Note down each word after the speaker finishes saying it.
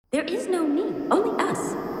There is no me, only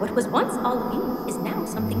us. What was once all of you is now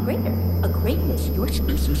something greater. A greatness your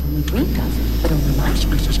species only dreamed of, but only my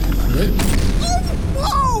species can create.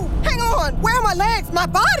 Whoa! Hang on! Where are my legs? My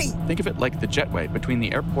body! Think of it like the jetway between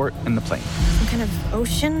the airport and the plane. Some kind of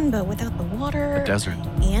ocean, but without the water. A desert.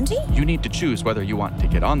 Andy? You need to choose whether you want to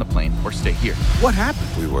get on the plane or stay here. What happened?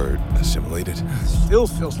 We were assimilated. Still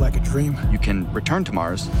feels like a dream. You can return to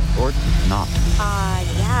Mars or not.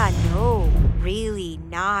 Yeah, no. Really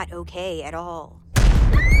not okay at all.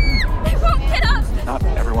 They won't get up! Not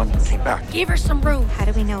everyone came back. Give her some room. How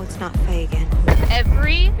do we know it's not Faye again?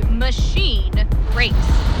 Every machine breaks.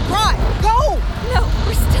 Right! Go! No,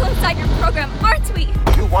 we're still inside your program, aren't we?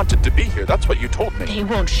 You wanted to be here. That's what you told me. They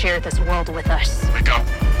won't share this world with us. Wake up.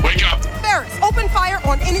 Wake up. Ferris, open fire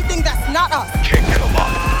on anything that's not us. Can't get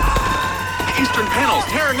along. The eastern panel's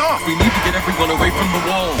tearing off. We need to get everyone away from the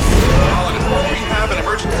walls. We have an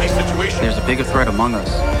emergency situation. There's a bigger threat among us.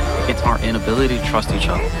 It's our inability to trust each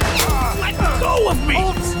other. Let go of me!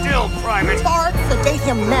 Hold still, Primate. Bard, sedate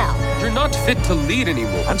him now. You're not fit to lead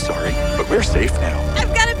anymore. I'm sorry, but we're safe now.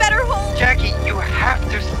 I've got a better hold. Jackie, you have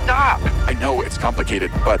to stop. I know it's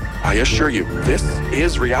complicated, but I assure you, this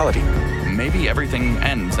is reality. Maybe everything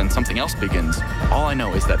ends and something else begins. All I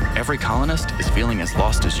know is that every colonist is feeling as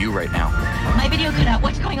lost as you right now. My video cut out.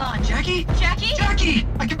 What's going on? Jackie? Jackie? Jackie!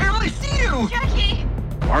 I can barely see you! Jackie!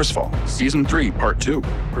 Marsfall, Season 3, Part 2,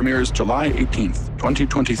 premieres July 18th,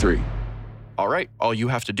 2023. All right, all you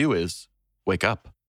have to do is wake up.